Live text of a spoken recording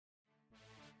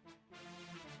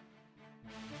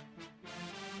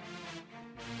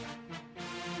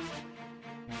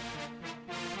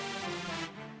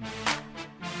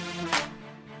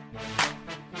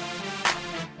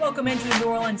Welcome into the New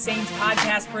Orleans Saints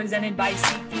podcast presented by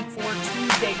SeatGeek for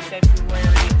Tuesday,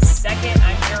 February 2nd.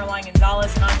 I'm Caroline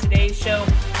Gonzalez, and on today's show,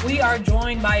 we are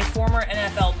joined by former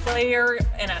NFL player,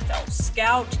 NFL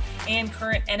scout, and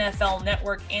current NFL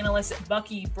Network analyst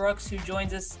Bucky Brooks, who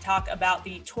joins us to talk about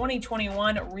the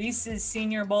 2021 Reese's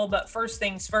Senior Bowl. But first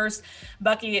things first,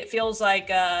 Bucky, it feels like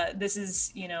this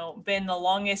has, been the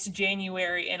longest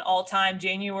January in all time.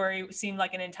 January seemed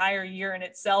like an entire year in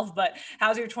itself, but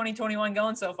how's your 2021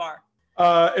 going so far?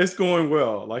 It's going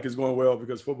well. It's going well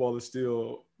because football is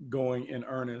still going in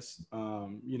earnest.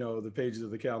 The pages of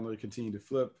the calendar continue to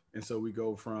flip. And so we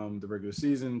go from the regular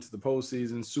season to the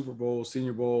postseason, Super Bowl,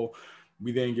 Senior Bowl.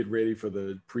 We then get ready for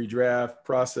the pre-draft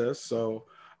process. So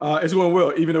it's going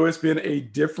well, even though it's been a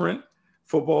different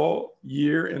football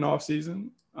year and off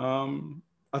season.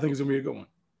 I think it's going to be a good one.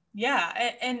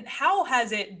 Yeah. And how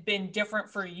has it been different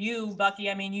for you,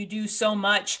 Bucky? I mean, you do so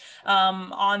much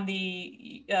on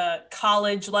the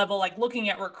college level, like looking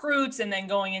at recruits and then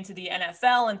going into the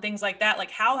NFL and things like that.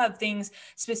 Like, how have things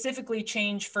specifically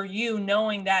changed for you,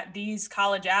 knowing that these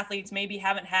college athletes maybe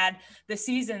haven't had the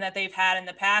season that they've had in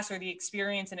the past or the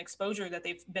experience and exposure that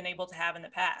they've been able to have in the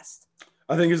past?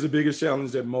 I think it's the biggest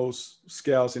challenge that most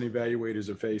scouts and evaluators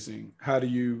are facing. How do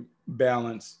you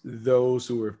balance those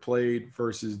who have played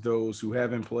versus those who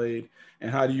haven't played? And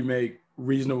how do you make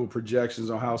reasonable projections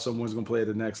on how someone's going to play at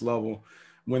the next level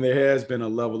when there has been a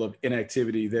level of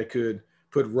inactivity that could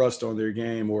put rust on their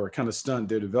game or kind of stunt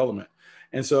their development?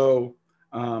 And so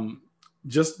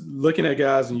just looking at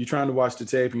guys and you're trying to watch the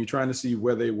tape and you're trying to see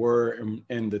where they were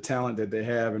and the talent that they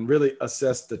have and really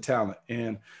assess the talent.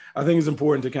 And I think it's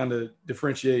important to kind of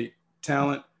differentiate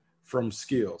talent from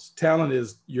skills. Talent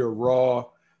is your raw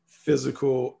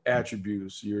physical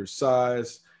attributes, your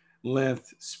size,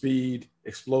 length, speed,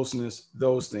 explosiveness,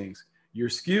 those things. Your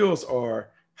skills are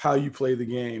how you play the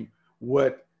game,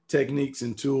 what techniques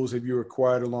and tools have you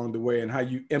acquired along the way, and how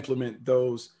you implement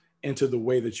those into the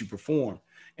way that you perform.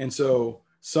 And so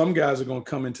some guys are going to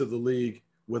come into the league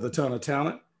with a ton of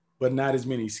talent, but not as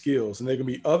many skills. And there can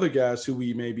be other guys who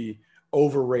we maybe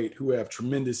overrate, who have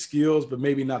tremendous skills, but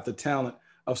maybe not the talent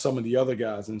of some of the other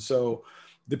guys. And so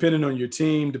depending on your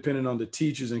team, depending on the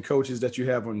teachers and coaches that you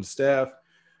have on the staff,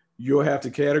 you'll have to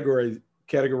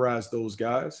categorize those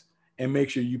guys and make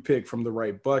sure you pick from the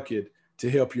right bucket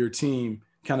to help your team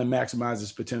kind of maximize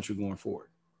its potential going forward.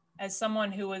 As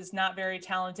someone who was not very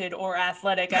talented or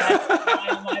athletic, I had to rely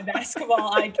on my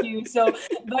basketball IQ. So,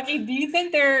 Bucky, do you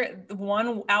think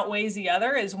one outweighs the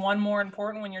other? Is one more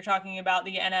important when you're talking about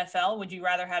the NFL? Would you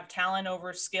rather have talent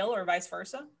over skill or vice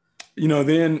versa?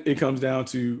 Then it comes down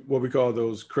to what we call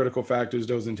those critical factors,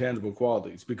 those intangible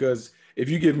qualities. Because if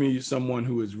you give me someone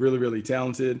who is really, really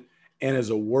talented and is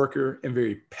a worker and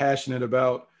very passionate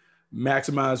about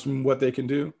maximizing what they can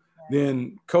do,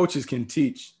 then coaches can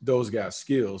teach those guys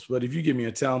skills. But if you give me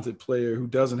a talented player who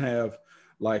doesn't have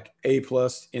like A+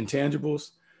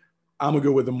 intangibles, I'm gonna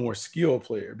go with a more skilled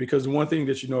player. Because the one thing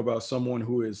that you know about someone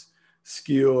who is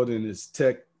skilled and is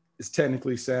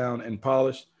technically sound and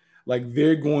polished, like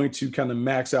they're going to kind of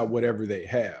max out whatever they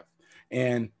have.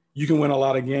 And you can win a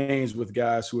lot of games with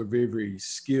guys who are very, very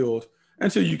skilled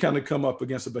until you kind of come up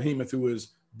against a behemoth who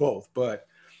is both. But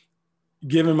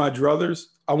given my druthers,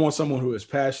 I want someone who is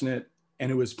passionate and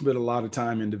who has spent a lot of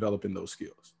time in developing those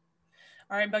skills.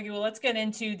 All right, Bucky, well, let's get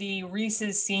into the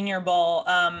Reese's Senior Bowl.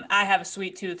 I have a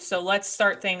sweet tooth, so let's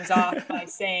start things off by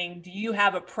saying, do you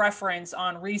have a preference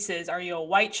on Reese's? Are you a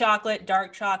white chocolate,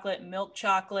 dark chocolate, milk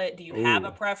chocolate? Do you have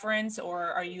a preference, or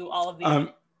are you all of these?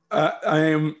 I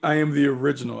am the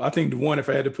original. I think the one, if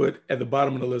I had to put at the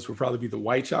bottom of the list, would probably be the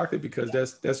white chocolate, because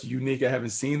that's unique. I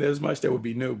haven't seen that as much. That would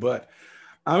be new, but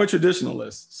I'm a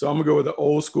traditionalist. So I'm gonna go with the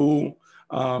old school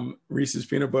Reese's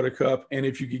peanut butter cup. And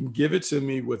if you can give it to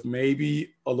me with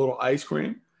maybe a little ice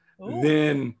cream,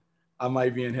 then I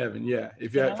might be in heaven. Yeah.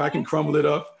 If I can crumble it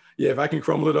up. Yeah. If I can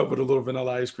crumble it up with a little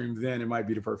vanilla ice cream, then it might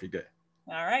be the perfect day.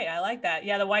 All right. I like that.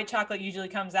 Yeah. The white chocolate usually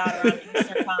comes out around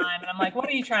Easter time. And I'm like, what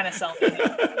are you trying to sell me?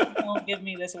 Don't give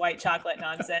me this white chocolate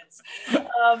nonsense.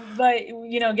 But,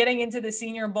 getting into the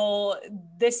Senior Bowl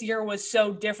this year was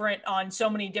so different on so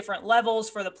many different levels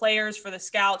for the players, for the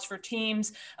scouts, for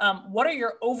teams. What are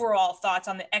your overall thoughts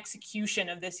on the execution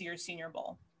of this year's Senior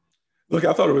Bowl? Look,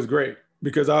 I thought it was great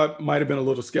because I might have been a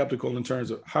little skeptical in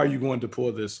terms of how you're going to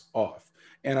pull this off.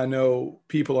 And I know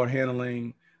people are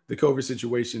handling the COVID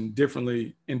situation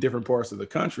differently in different parts of the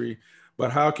country,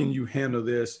 but how can you handle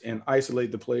this and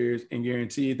isolate the players and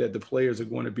guarantee that the players are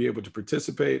going to be able to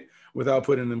participate without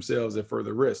putting themselves at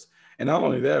further risk? And not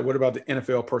only that, what about the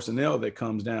NFL personnel that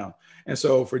comes down? And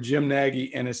so for Jim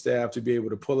Nagy and his staff to be able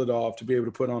to pull it off, to be able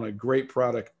to put on a great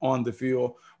product on the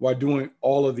field while doing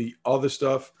all of the other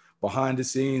stuff behind the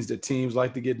scenes that teams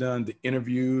like to get done, the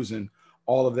interviews and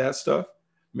all of that stuff,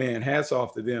 man, hats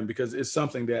off to them, because it's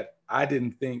something that I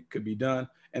didn't think could be done.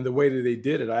 And the way that they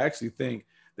did it, I actually think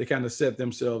they kind of set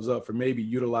themselves up for maybe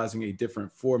utilizing a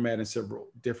different format and several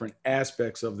different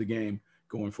aspects of the game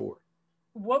going forward.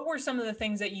 What were some of the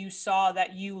things that you saw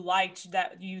that you liked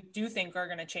that you do think are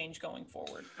going to change going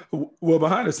forward? Well,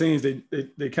 behind the scenes,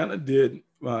 they kind of did,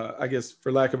 I guess,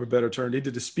 for lack of a better term, they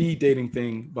did the speed dating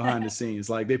thing behind the scenes.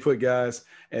 Like they put guys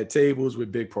at tables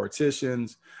with big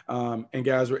partitions, and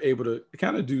guys were able to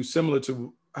kind of do similar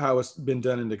to how it's been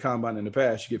done in the combine in the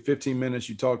past. You get 15 minutes,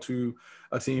 you talk to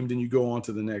a team, then you go on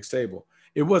to the next table.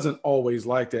 It wasn't always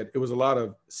like that. It was a lot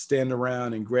of stand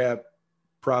around and grab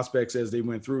prospects as they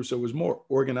went through. So it was more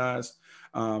organized.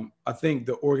 I think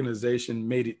the organization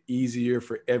made it easier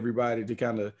for everybody to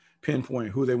kind of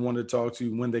pinpoint who they wanted to talk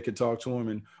to, when they could talk to them,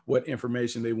 and what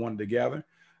information they wanted to gather.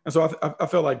 And so I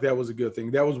felt like that was a good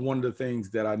thing. That was one of the things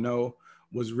that I know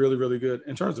was really, really good.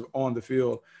 In terms of on the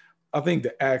field, I think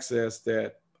the access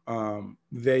that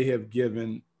they have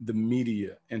given the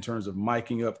media in terms of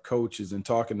miking up coaches and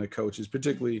talking to coaches,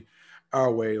 particularly our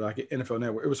way, like at NFL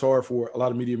Network, it was hard for a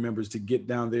lot of media members to get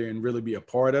down there and really be a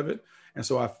part of it. And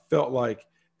so I felt like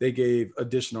they gave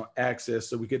additional access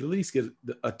so we could at least get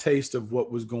a taste of what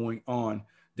was going on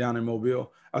down in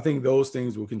Mobile. I think those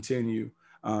things will continue.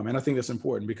 And I think that's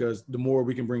important because the more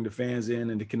we can bring the fans in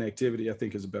and the connectivity, I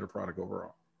think is a better product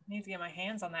overall. I need to get my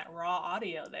hands on that raw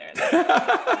audio there.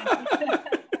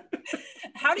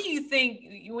 How do you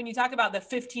think, when you talk about the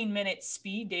 15-minute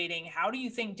speed dating, how do you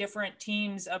think different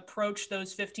teams approach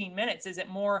those 15 minutes? Is it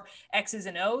more X's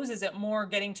and O's? Is it more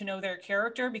getting to know their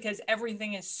character? Because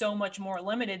everything is so much more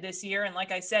limited this year. And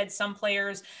like I said, some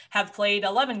players have played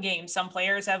 11 games. Some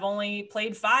players have only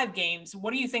played 5 games.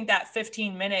 What do you think that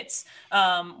 15 minutes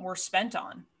were spent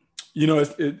on? You know,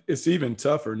 it's even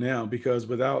tougher now because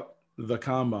without the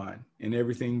combine and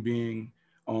everything being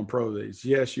on pro days,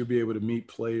 yes, you'll be able to meet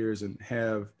players and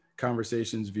have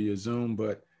conversations via Zoom,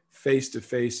 but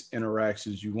face-to-face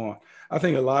interactions you want. I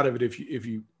think a lot of it, if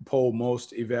you poll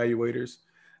most evaluators,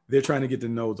 they're trying to get to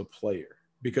know the player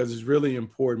because it's really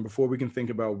important before we can think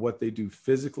about what they do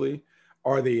physically.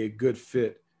 Are they a good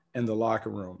fit in the locker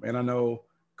room? And I know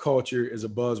culture is a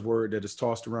buzzword that is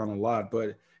tossed around a lot,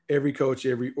 but every coach,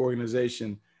 every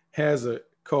organization has a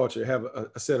culture, have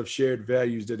a set of shared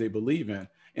values that they believe in.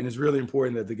 And it's really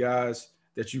important that the guys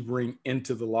that you bring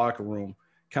into the locker room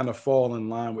kind of fall in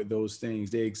line with those things.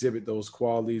 They exhibit those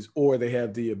qualities, or they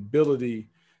have the ability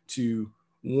to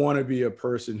want to be a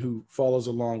person who follows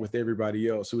along with everybody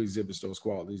else who exhibits those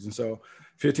qualities. And so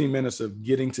 15 minutes of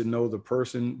getting to know the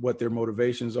person, what their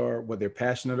motivations are, what they're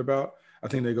passionate about, I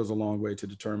think that goes a long way to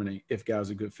determining if guys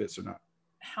are good fits or not.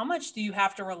 How much do you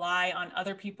have to rely on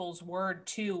other people's word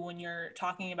too when you're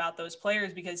talking about those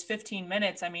players? Because 15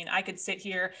 minutes, I mean, I could sit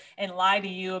here and lie to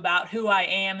you about who I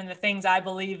am and the things I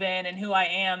believe in and who I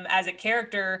am as a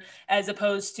character, as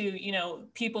opposed to, you know,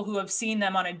 people who have seen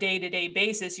them on a day-to-day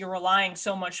basis. You're relying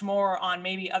so much more on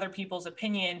maybe other people's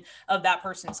opinion of that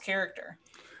person's character.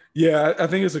 Yeah, I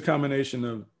think it's a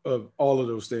combination of all of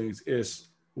those things. It's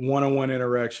one-on-one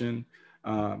interaction.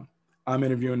 I'm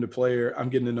interviewing the player, I'm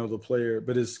getting to know the player,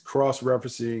 but it's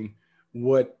cross-referencing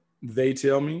what they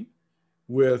tell me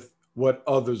with what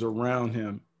others around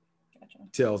him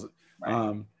tells it.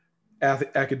 Right.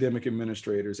 Academic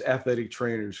administrators, athletic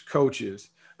trainers,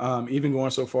 coaches, even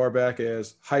going so far back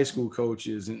as high school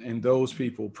coaches and those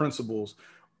people, principals.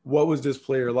 What was this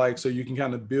player like? So you can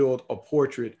kind of build a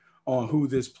portrait on who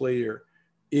this player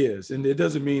is. And it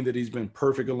doesn't mean that he's been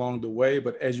perfect along the way,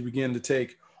 but as you begin to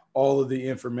take all of the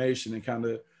information and kind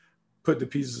of put the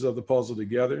pieces of the puzzle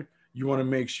together, you want to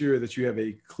make sure that you have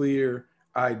a clear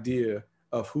idea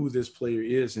of who this player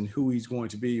is and who he's going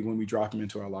to be when we drop him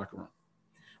into our locker room.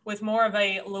 With more of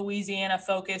a Louisiana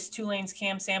focus, Tulane's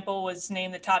Cam Sample was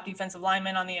named the top defensive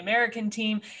lineman on the American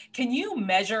team. Can you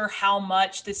measure how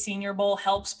much the Senior Bowl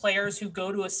helps players who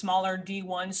go to a smaller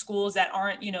D1 schools that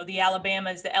aren't, you know, the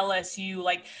Alabamas, the LSU,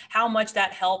 like how much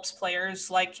that helps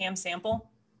players like Cam Sample?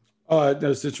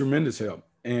 That's a tremendous help.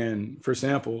 And for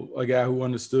Sample, a guy who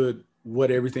understood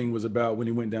what everything was about when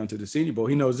he went down to the Senior Bowl,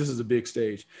 he knows this is a big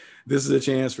stage. This is a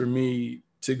chance for me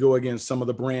to go against some of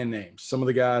the brand names, some of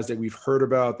the guys that we've heard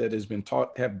about that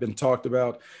have been talked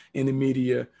about in the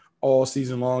media all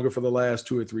season longer for the last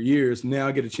 2 or 3 years, now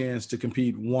I get a chance to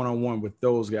compete one-on-one with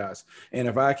those guys. And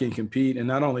if I can compete and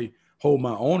not only hold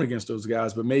my own against those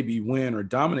guys, but maybe win or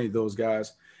dominate those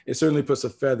guys, it certainly puts a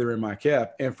feather in my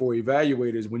cap. And for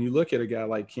evaluators, when you look at a guy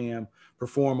like Cam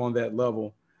perform on that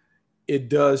level, it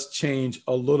does change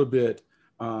a little bit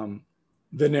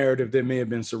the narrative that may have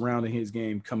been surrounding his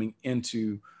game coming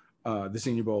into the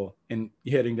Senior Bowl and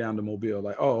heading down to Mobile.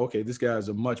 Like, oh, okay, this guy is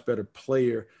a much better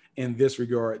player in this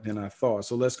regard than I thought.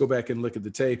 So let's go back and look at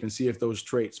the tape and see if those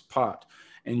traits popped.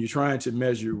 And you're trying to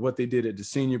measure what they did at the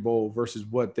Senior Bowl versus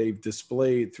what they've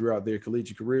displayed throughout their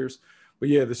collegiate careers. But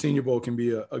yeah, the Senior Bowl can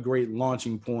be a great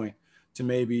launching point to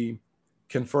maybe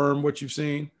confirm what you've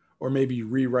seen or maybe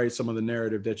rewrite some of the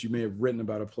narrative that you may have written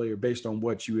about a player based on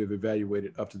what you have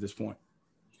evaluated up to this point.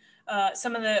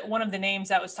 One of the names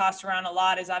that was tossed around a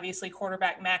lot is obviously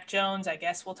quarterback Mac Jones. I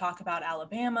guess we'll talk about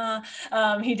Alabama.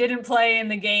 He didn't play in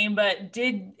the game, but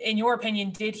in your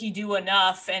opinion, did he do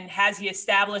enough, and has he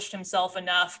established himself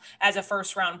enough as a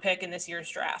first-round pick in this year's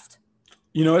draft?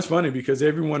 You know, it's funny because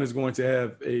everyone is going to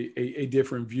have a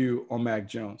different view on Mac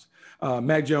Jones.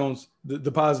 Mac Jones,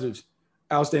 the positives,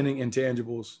 outstanding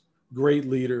intangibles, great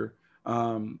leader.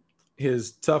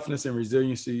 His toughness and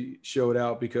resiliency showed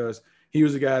out because he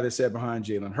was a guy that sat behind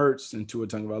Jalen Hurts and Tua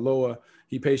Tagovailoa.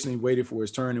 He patiently waited for his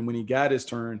turn. And when he got his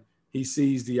turn, he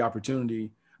seized the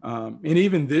opportunity. And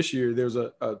even this year, there's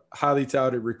a highly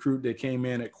touted recruit that came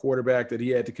in at quarterback that he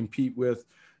had to compete with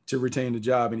to retain the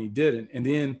job, and he didn't. And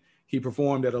then he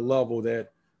performed at a level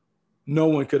that no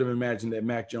one could have imagined that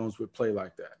Mac Jones would play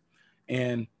like that.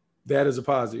 And that is a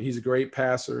positive. He's a great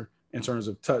passer in terms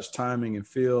of touch, timing, and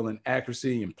feel and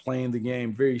accuracy and playing the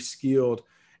game, very skilled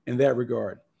in that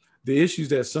regard. The issues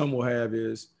that some will have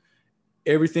is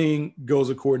everything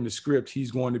goes according to script. He's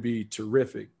going to be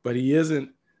terrific, but he isn't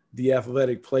the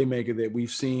athletic playmaker that we've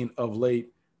seen of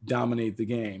late dominate the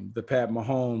game. The Pat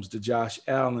Mahomes, the Josh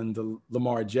Allen, the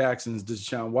Lamar Jacksons, the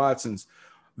Deshaun Watsons,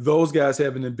 those guys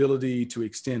have an ability to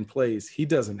extend plays. He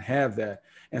doesn't have that.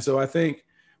 And so I think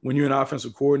when you're an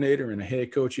offensive coordinator and a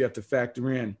head coach, you have to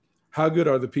factor in how good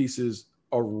are the pieces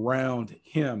around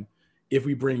him if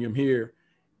we bring him here,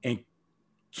 and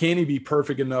can he be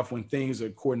perfect enough when things are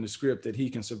according to script that he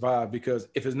can survive? Because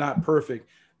if it's not perfect,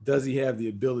 does he have the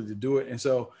ability to do it? And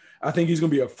so I think he's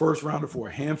going to be a first rounder for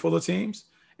a handful of teams.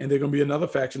 And they're going to be another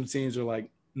faction of teams that are like,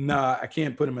 nah, I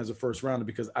can't put him as a first rounder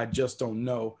because I just don't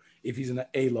know if he's an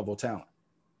A-level talent.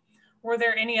 Were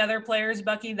there any other players,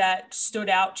 Bucky, that stood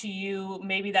out to you,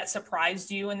 maybe that surprised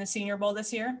you in the Senior Bowl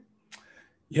this year?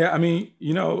 Yeah, I mean,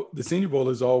 you know, the Senior Bowl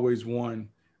is always one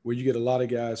where you get a lot of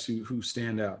guys who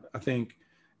stand out. I think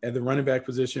at the running back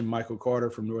position, Michael Carter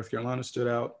from North Carolina stood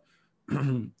out.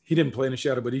 He didn't play in the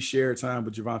shadow, but he shared time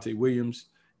with Javonte Williams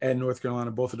at North Carolina.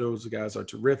 Both of those guys are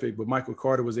terrific, but Michael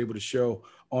Carter was able to show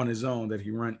on his own that he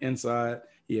run inside.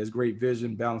 He has great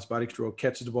vision, balanced body control,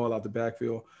 catches the ball out the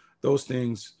backfield. Those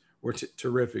things were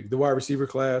terrific. The wide receiver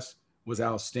class was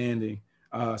outstanding.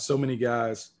 So many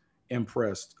guys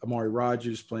impressed. Amari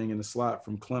Rodgers playing in the slot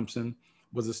from Clemson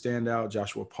was a standout.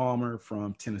 Joshua Palmer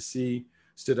from Tennessee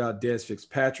stood out. Dez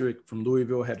Fitzpatrick from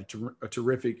Louisville had a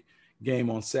terrific game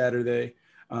on Saturday.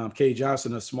 Kay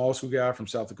Johnson, a small school guy from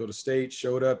South Dakota State,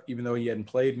 showed up even though he hadn't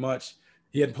played much.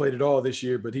 He hadn't played at all this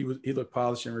year, but he looked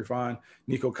polished and refined.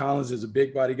 Nico Collins is a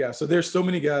big body guy. So there's so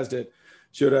many guys that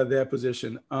showed out that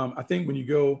position. I think when you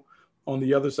go on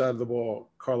the other side of the ball,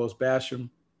 Carlos Basham,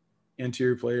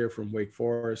 interior player from Wake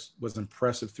Forest, was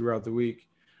impressive throughout the week.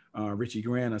 Richie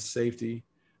Grant, a safety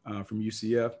from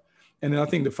UCF. And then I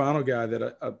think the final guy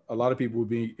that a lot of people would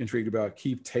be intrigued about,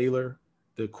 Keith Taylor,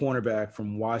 the cornerback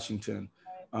from Washington.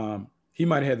 He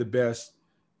might have had the best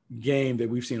game that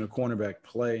we've seen a cornerback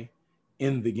play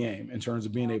in the game in terms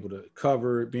of being able to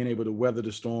cover, being able to weather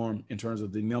the storm, in terms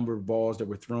of the number of balls that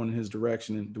were thrown in his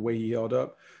direction and the way he held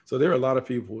up. So there are a lot of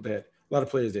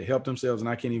players that helped themselves, and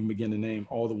I can't even begin to name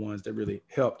all the ones that really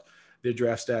helped their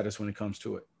draft status when it comes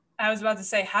to it. I was about to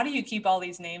say, how do you keep all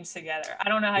these names together? I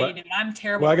don't know how you do it. I'm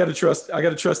terrible. Well, I got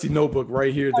a trusty notebook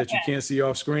right here that you can't see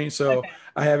off screen. So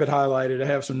I have it highlighted. I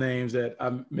have some names that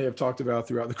I may have talked about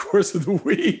throughout the course of the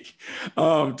week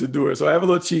to do it. So I have a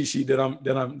little cheat sheet that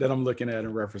I'm looking at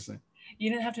and referencing. You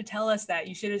didn't have to tell us that.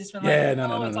 You should have just been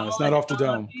no. It's not off the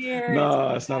dome.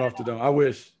 No, it's not off the dome. I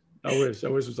wish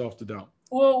it was off the dome.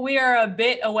 Well, we are a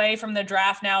bit away from the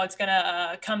draft now. It's going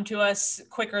to come to us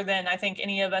quicker than I think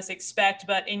any of us expect.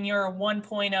 But in your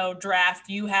 1.0 draft,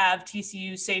 you have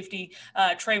TCU safety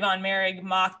Trayvon Merrick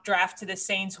mock draft to the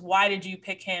Saints. Why did you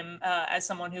pick him as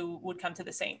someone who would come to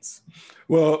the Saints?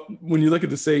 Well, when you look at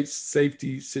the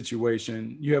safety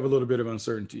situation, you have a little bit of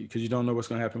uncertainty because you don't know what's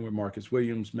going to happen with Marcus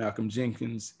Williams. Malcolm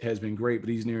Jenkins has been great, but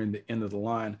he's nearing the end of the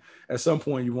line. At some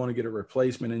point, you want to get a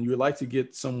replacement, and you would like to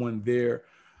get someone there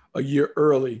a year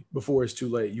early before it's too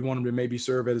late. You want him to maybe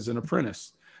serve as an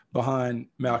apprentice behind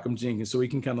Malcolm Jenkins so he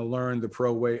can kind of learn the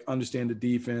pro way, understand the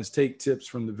defense, take tips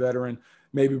from the veteran,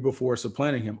 maybe before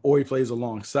supplanting him, or he plays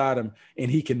alongside him and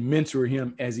he can mentor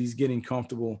him as he's getting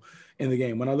comfortable in the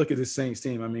game. When I look at the Saints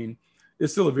team, I mean,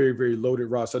 it's still a very, very loaded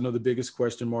roster. I know the biggest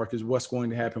question mark is what's going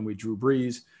to happen with Drew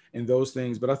Brees and those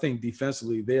things, but I think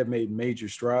defensively they have made major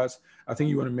strides. I think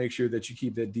you want to make sure that you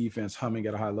keep that defense humming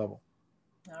at a high level.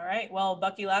 All right. Well,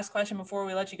 Bucky, last question before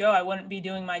we let you go. I wouldn't be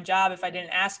doing my job if I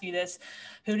didn't ask you this.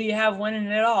 Who do you have winning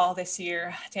it all this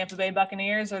year? Tampa Bay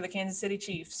Buccaneers or the Kansas City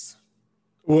Chiefs?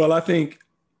 Well, I think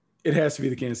it has to be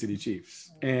the Kansas City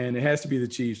Chiefs. And it has to be the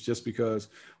Chiefs just because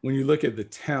when you look at the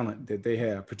talent that they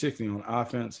have, particularly on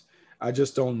offense, I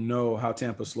just don't know how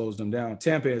Tampa slows them down.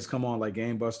 Tampa has come on like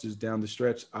game busters down the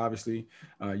stretch. Obviously,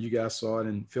 you guys saw it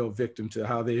and fell victim to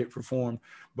how they had performed.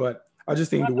 But I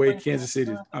just think the way Kansas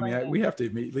City, we have to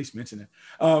at least mention it.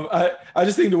 I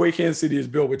just think the way Kansas City is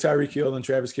built with Tyreek Hill and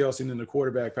Travis Kelce and then the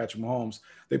quarterback, Patrick Mahomes,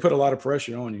 they put a lot of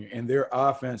pressure on you. And their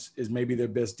offense is maybe their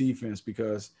best defense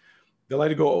because they like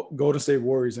to go Golden State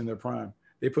Warriors in their prime.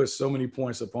 They put so many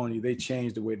points upon you. They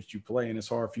change the way that you play, and it's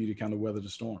hard for you to kind of weather the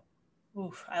storm.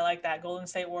 Oof, I like that. Golden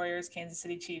State Warriors, Kansas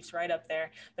City Chiefs, right up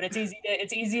there. But it's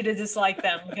easy to dislike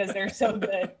them because they're so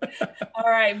good.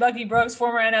 All right, Bucky Brooks,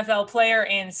 former NFL player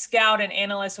and scout and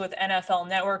analyst with NFL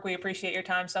Network. We appreciate your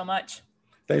time so much.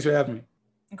 Thanks for having me.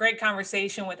 Great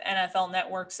conversation with NFL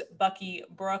Network's Bucky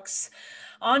Brooks.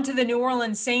 On to the New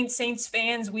Orleans Saints. Saints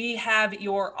fans, we have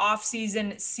your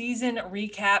off-season season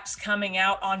recaps coming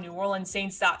out on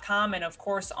NewOrleansSaints.com and, of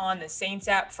course, on the Saints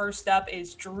app. First up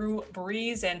is Drew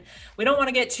Brees, and we don't want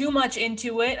to get too much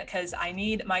into it because I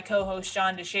need my co-host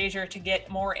John DeShazier to get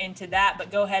more into that, but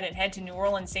go ahead and head to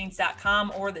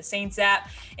NewOrleansSaints.com or the Saints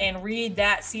app and read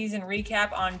that season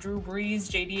recap on Drew Brees.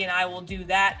 JD and I will do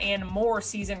that and more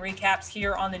season recaps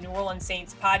here on the New Orleans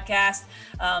Saints podcast,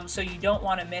 so you don't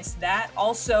want to miss that.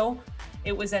 Also,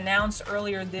 it was announced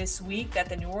earlier this week that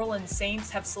the New Orleans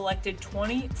Saints have selected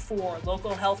 24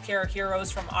 local healthcare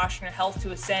heroes from Ochsner Health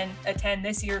to attend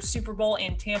this year's Super Bowl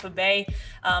in Tampa Bay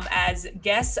as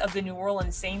guests of the New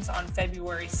Orleans Saints on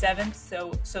February 7th.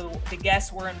 So the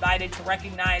guests were invited to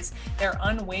recognize their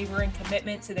unwavering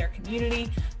commitment to their community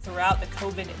throughout the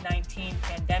COVID-19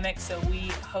 pandemic. So we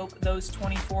hope those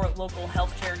 24 local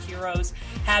healthcare heroes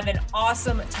have an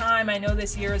awesome time. I know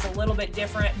this year is a little bit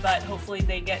different, but hopefully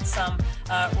they get some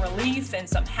relief and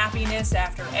some happiness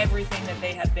after everything that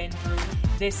they have been through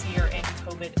this year in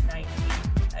COVID-19.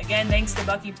 Again, thanks to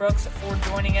Bucky Brooks for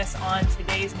joining us on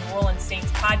today's New Orleans Saints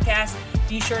podcast.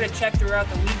 Be sure to check throughout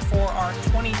the week for our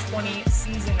 2020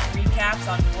 season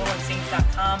recaps on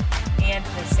NewOrleansSaints.com and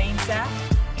the Saints app.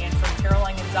 And for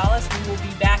Caroline Gonzalez, we will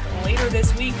be back later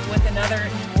this week with another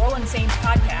New Orleans Saints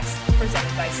podcast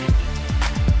presented by SeatGeek.